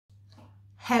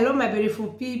Hello my beautiful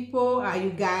people, how are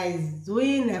you guys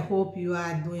doing? I hope you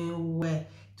are doing well.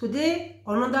 Today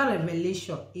another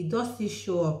revelation, it does still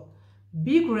show up.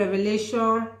 Big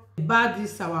revelation about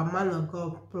this our man of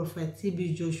God, Prophet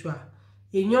TB Joshua,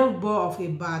 a young boy of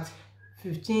about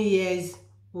 15 years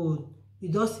old. You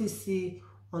does still see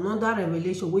another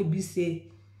revelation wey be say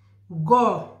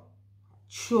God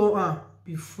show am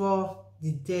before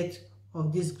the death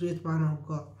of this great man of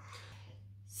God.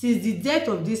 Since the death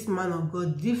of this man of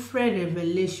God, different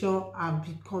revelations have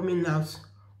been coming out.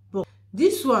 But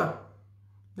this one,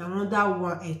 another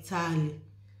one entirely.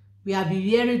 We have been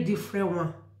hearing different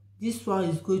one. This one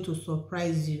is going to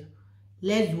surprise you.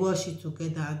 Let's watch it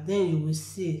together and then you will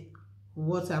see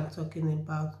what I'm talking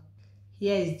about.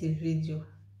 Here is the video.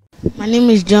 My name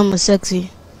is John Musexi.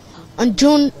 On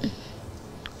June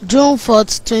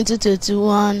 4th,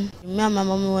 2021, me and my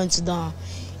mommy went down,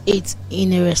 ate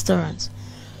in a restaurant.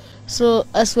 So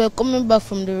as we were coming back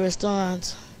from the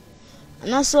restaurant,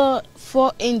 and I saw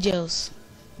 4 angels.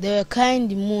 They were carrying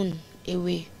the moon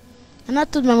away. And I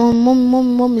told my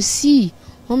mommy, see.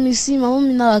 Mommy, see. My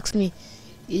mommy now asked me,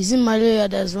 is it malaria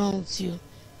that's wrong with you?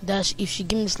 That if she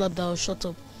give me slap, that I'll shut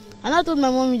up. And I told my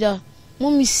mommy that,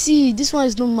 mommy, see, this one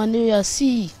is no malaria,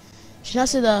 see. She now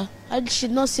said that I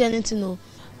should not see anything, no.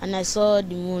 And I saw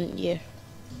the moon here.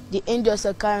 The angels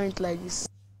are carrying it like this.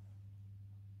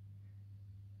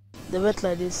 They went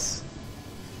like this.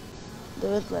 They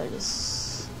went like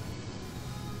this.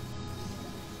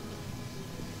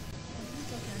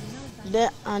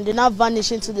 And they now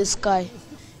vanished into the sky.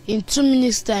 In 2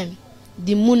 minutes time,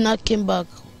 the moon now came back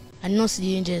and not see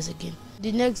the angels again.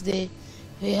 The next day,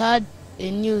 we had a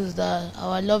news that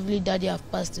our lovely daddy have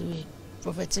passed away,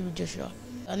 Prophet TB Joshua.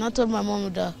 And I told my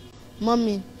mom that,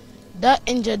 mommy, that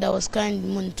angel that was carrying the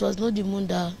moon, it was not the moon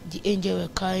that the angel were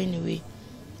carrying away.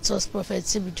 It was Prophet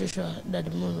TB Joshua that the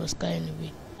moon was carrying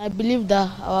away. I believe that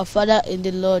our Father in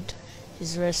the Lord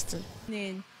is resting.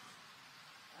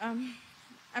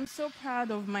 I'm so proud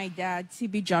of my dad,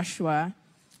 TB Joshua.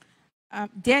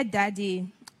 Dear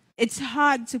Daddy, it's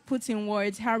hard to put in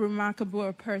words how remarkable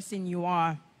a person you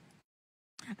are.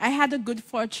 I had the good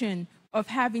fortune of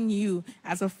having you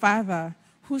as a father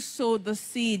who sowed the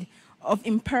seed of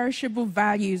imperishable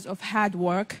values of hard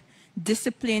work,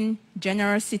 discipline,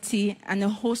 generosity, and a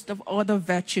host of other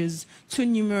virtues too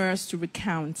numerous to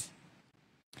recount.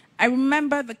 I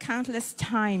remember the countless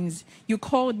times you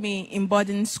called me in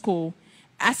boarding school,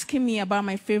 asking me about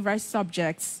my favorite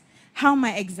subjects, how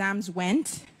my exams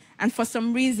went, and for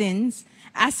some reasons,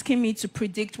 asking me to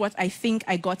predict what I think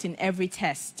I got in every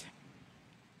test.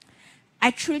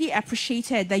 I truly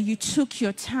appreciated that you took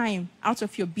your time out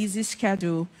of your busy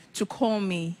schedule to call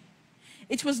me.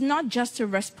 It was not just a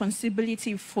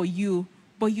responsibility for you,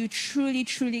 but you truly,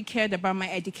 truly cared about my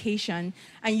education,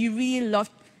 and you really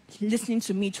loved listening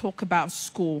to me talk about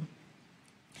school.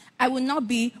 I would not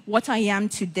be what I am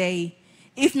today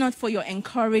if not for your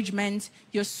encouragement,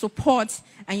 your support,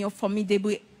 and your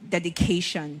formidable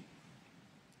dedication.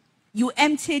 You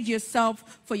emptied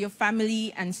yourself for your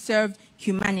family and served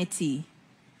humanity.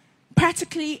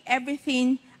 Practically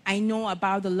everything I know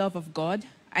about the love of God,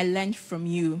 I learned from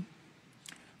you.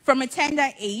 From a tender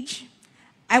age,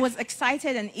 I was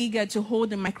excited and eager to hold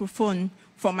the microphone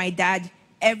for my dad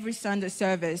every Sunday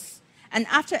service. And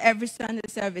after every Sunday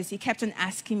service, he kept on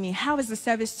asking me, how is the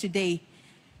service today?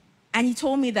 And he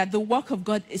told me that the work of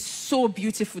God is so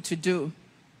beautiful to do.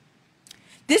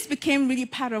 This became really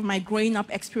part of my growing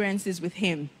up experiences with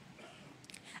him.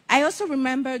 I also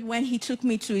remembered when he took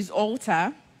me to his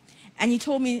altar and he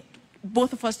told me,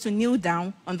 both of us, to kneel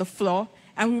down on the floor,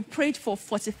 and we prayed for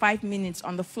 45 minutes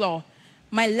on the floor.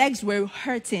 My legs were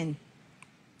hurting.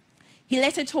 He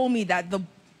later told me that the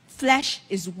flesh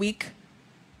is weak,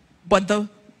 but the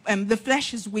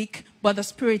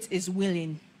spirit is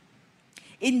willing.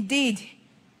 Indeed,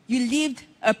 you lived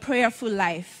a prayerful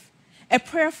life. A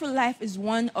prayerful life is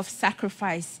one of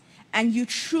sacrifice, and you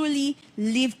truly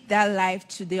lived that life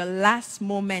to the last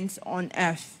moments on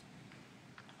earth.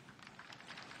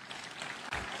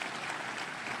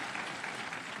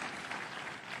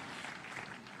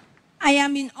 I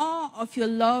am in awe of your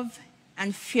love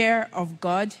and fear of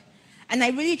God, and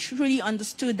I really truly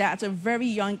understood that at a very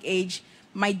young age,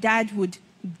 my dad would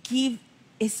give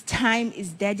his time,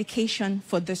 his dedication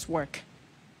for this work.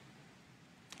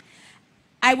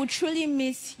 I would truly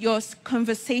miss your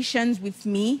conversations with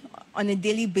me on a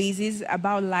daily basis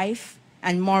about life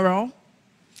and moral.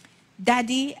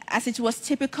 Daddy, as it was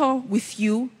typical with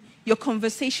you, your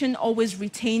conversation always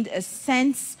retained a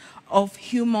sense of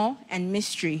humor and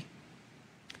mystery.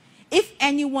 If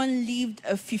anyone lived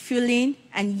a fulfilling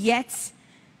and yet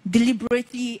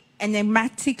deliberately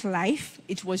enigmatic life,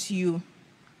 it was you.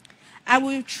 I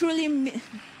will truly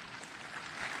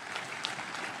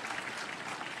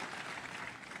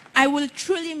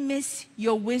miss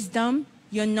your wisdom,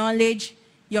 your knowledge,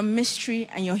 your mystery,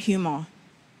 and your humor.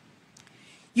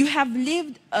 You have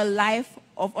lived a life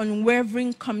of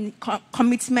unwavering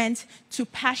commitment to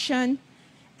passion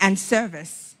and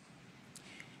service.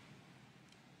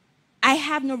 I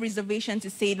have no reservation to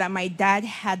say that my dad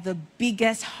had the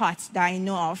biggest heart that I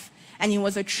know of, and he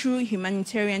was a true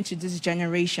humanitarian to this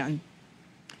generation.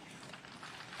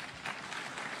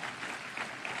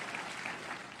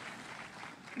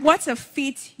 What a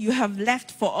feat you have left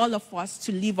for all of us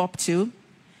to live up to.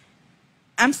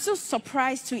 I'm so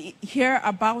surprised to hear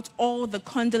about all the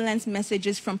condolence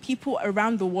messages from people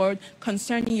around the world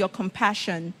concerning your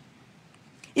compassion.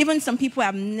 Even some people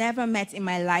I've never met in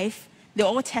my life, they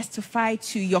all testify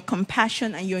to your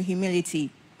compassion and your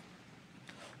humility.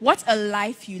 What a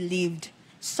life you lived,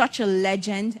 such a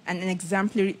legend and an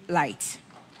exemplary light.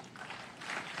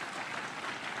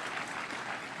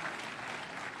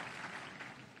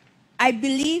 I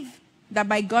believe that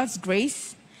by God's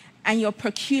grace and your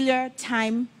peculiar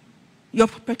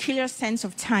sense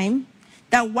of time,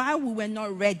 that while we were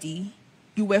not ready,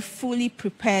 you were fully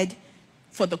prepared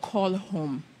for the call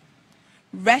home.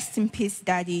 Rest in peace,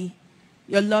 Daddy.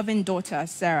 Your loving daughter,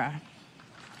 Sarah.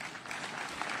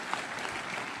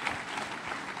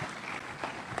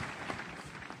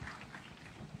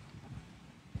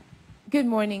 Good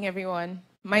morning, everyone.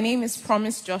 My name is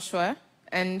Promise Joshua,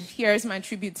 and here's my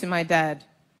tribute to my dad.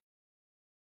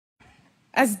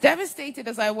 As devastated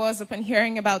as I was upon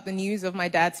hearing about the news of my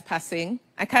dad's passing,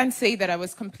 I can't say that I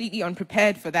was completely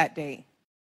unprepared for that day.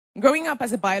 Growing up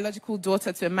as a biological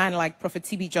daughter to a man like Prophet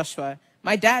T.B. Joshua,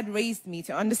 my dad raised me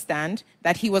to understand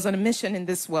that he was on a mission in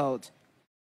this world.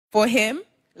 For him,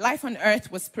 life on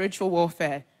earth was spiritual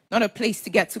warfare, not a place to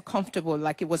get too comfortable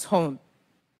like it was home.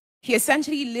 He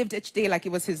essentially lived each day like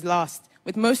it was his last,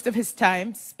 with most of his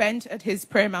time spent at his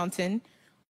prayer mountain,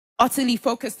 utterly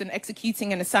focused on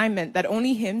executing an assignment that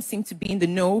only him seemed to be in the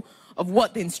know of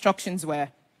what the instructions were.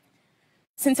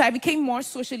 Since I became more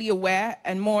socially aware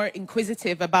and more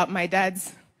inquisitive about my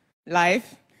dad's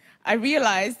life, I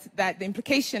realized that the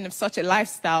implication of such a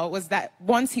lifestyle was that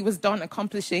once he was done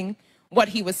accomplishing what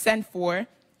he was sent for,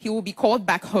 he will be called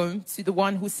back home to the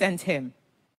one who sent him.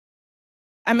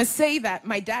 I must say that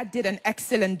my dad did an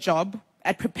excellent job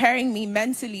at preparing me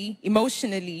mentally,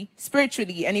 emotionally,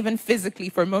 spiritually, and even physically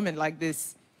for a moment like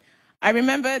this. I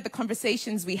remember the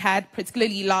conversations we had,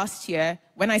 particularly last year,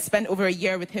 when I spent over a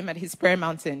year with him at his prayer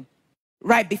mountain,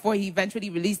 right before he eventually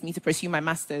released me to pursue my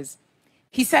master's.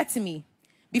 He said to me,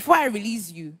 "Before I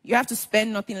release you, you have to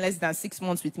spend nothing less than 6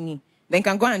 months with me. Then you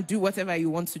can go and do whatever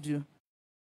you want to do."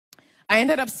 I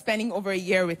ended up spending over a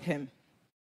year with him.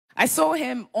 I saw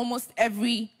him almost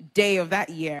every day of that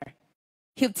year.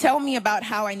 He'll tell me about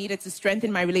how I needed to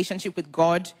strengthen my relationship with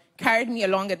God, carried me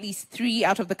along at least 3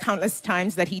 out of the countless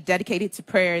times that he dedicated to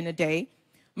prayer in a day.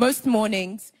 Most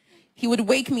mornings, he would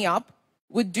wake me up,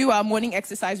 would do our morning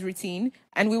exercise routine,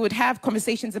 and we would have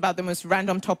conversations about the most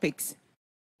random topics.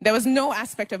 There was no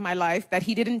aspect of my life that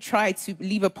he didn't try to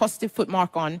leave a positive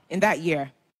footmark on in that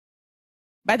year.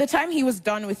 By the time he was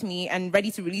done with me and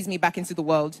ready to release me back into the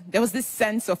world, there was this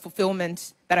sense of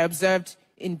fulfillment that I observed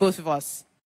in both of us.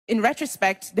 In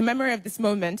retrospect, the memory of this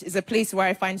moment is a place where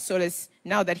I find solace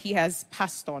now that he has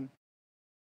passed on.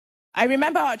 I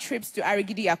remember our trips to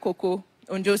Arigidi Akoko,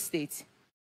 Ondo State.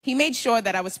 He made sure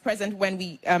that I was present when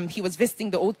he was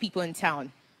visiting the old people in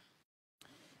town.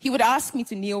 He would ask me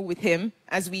to kneel with him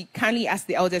as we kindly asked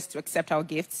the elders to accept our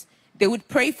gifts. They would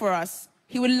pray for us.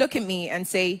 He would look at me and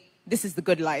say, "This is the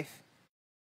good life."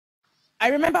 I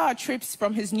remember our trips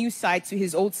from his new site to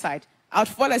his old site. I would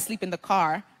fall asleep in the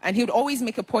car, and he would always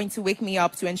make a point to wake me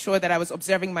up to ensure that I was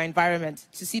observing my environment,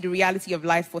 to see the reality of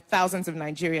life for thousands of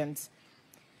Nigerians.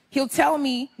 He'll tell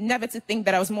me never to think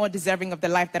that I was more deserving of the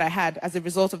life that I had as a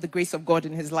result of the grace of God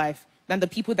in his life than the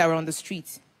people that were on the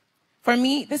street. For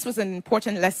me, this was an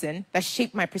important lesson that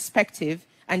shaped my perspective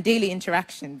and daily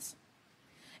interactions.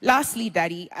 Lastly,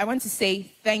 Daddy, I want to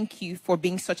say thank you for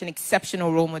being such an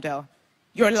exceptional role model.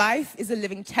 Your life is a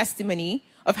living testimony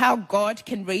of how God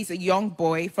can raise a young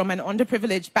boy from an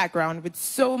underprivileged background with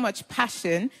so much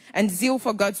passion and zeal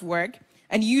for God's work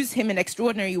and use him in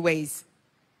extraordinary ways.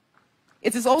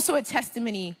 It is also a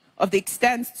testimony of the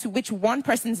extent to which one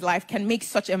person's life can make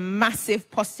such a massive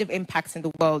positive impact in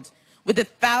the world, with the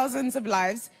thousands of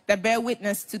lives that bear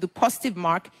witness to the positive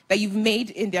mark that you've made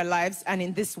in their lives and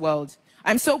in this world.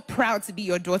 I'm so proud to be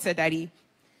your daughter, Daddy.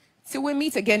 Till we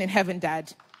meet again in heaven,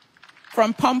 Dad.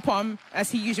 From Pom Pom,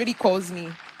 as he usually calls me.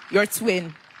 your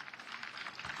twin.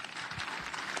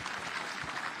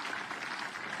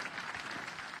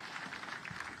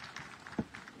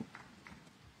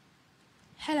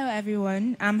 Hello,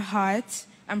 everyone. I'm Hart.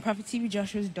 I'm Prophet TB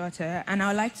Joshua's daughter, and I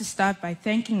would like to start by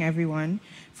thanking everyone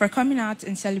for coming out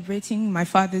and celebrating my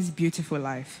father's beautiful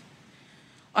life.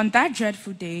 On that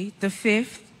dreadful day, the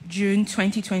 5th June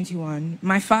 2021,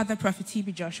 my father, Prophet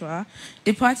TB Joshua,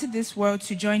 departed this world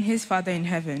to join his father in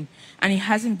heaven, and it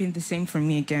hasn't been the same for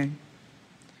me again.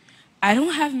 I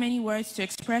don't have many words to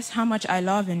express how much I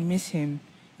love and miss him,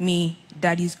 me,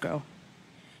 Daddy's girl.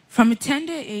 From a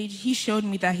tender age, he showed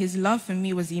me that his love for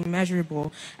me was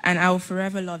immeasurable, and I will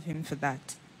forever love him for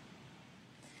that.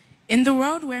 In the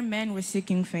world where men were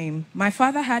seeking fame, my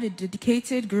father had a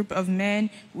dedicated group of men,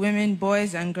 women,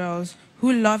 boys, and girls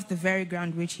who loved the very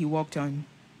ground which he walked on.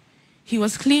 He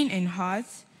was clean in heart,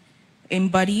 in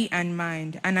body, and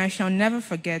mind, and I shall never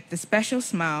forget the special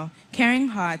smile, caring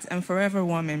heart, and forever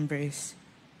warm embrace.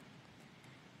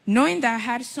 Knowing that I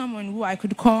had someone who I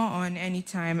could call on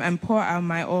anytime and pour out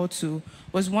my all to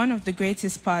was one of the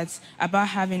greatest parts about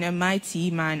having a mighty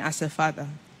man as a father.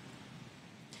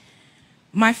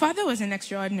 My father was an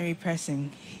extraordinary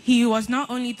person. He was not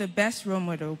only the best role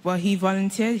model, but he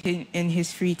volunteered in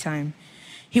his free time.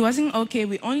 He wasn't okay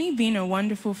with only being a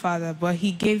wonderful father, but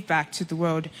he gave back to the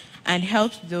world and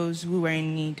helped those who were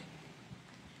in need.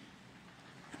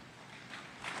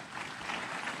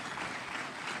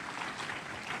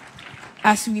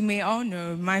 As we may all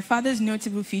know, my father's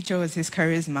notable feature was his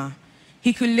charisma.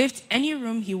 He could lift any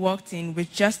room he walked in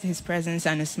with just his presence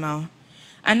and a smile.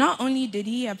 And not only did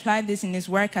he apply this in his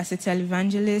work as a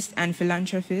televangelist and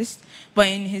philanthropist, but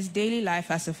in his daily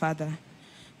life as a father.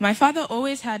 My father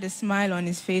always had a smile on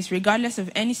his face regardless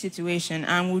of any situation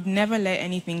and would never let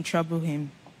anything trouble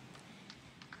him.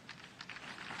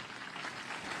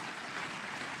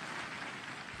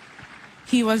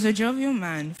 He was a jovial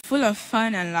man, full of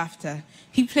fun and laughter.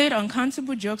 He played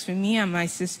uncountable jokes with me and my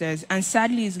sisters, and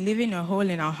sadly is leaving a hole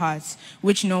in our hearts,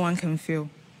 which no one can fill.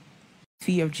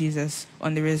 Feet of Jesus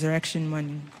on the resurrection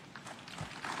morning.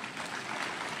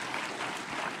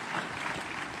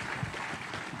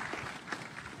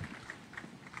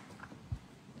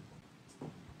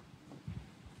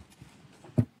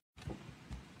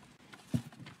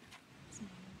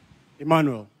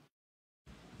 Emmanuel.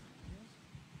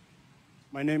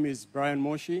 My name is Brian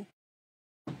Moshi,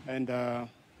 and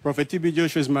Prophet TB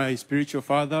Joshua is my spiritual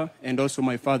father and also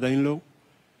my father-in-law.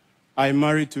 I'm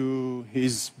married to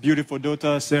his beautiful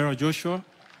daughter, Sarah Joshua.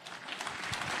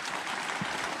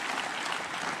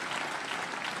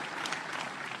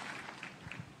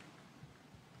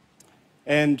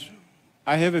 And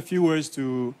I have a few words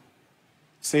to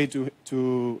say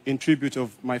in tribute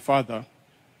of my father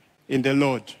in the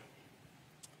Lord.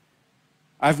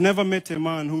 I've never met a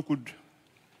man who could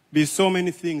be so many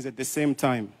things at the same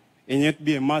time and yet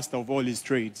be a master of all his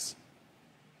trades.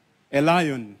 A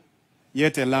lion,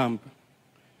 yet a lamb.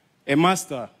 A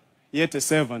master, yet a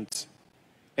servant.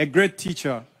 A great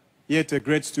teacher, yet a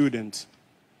great student.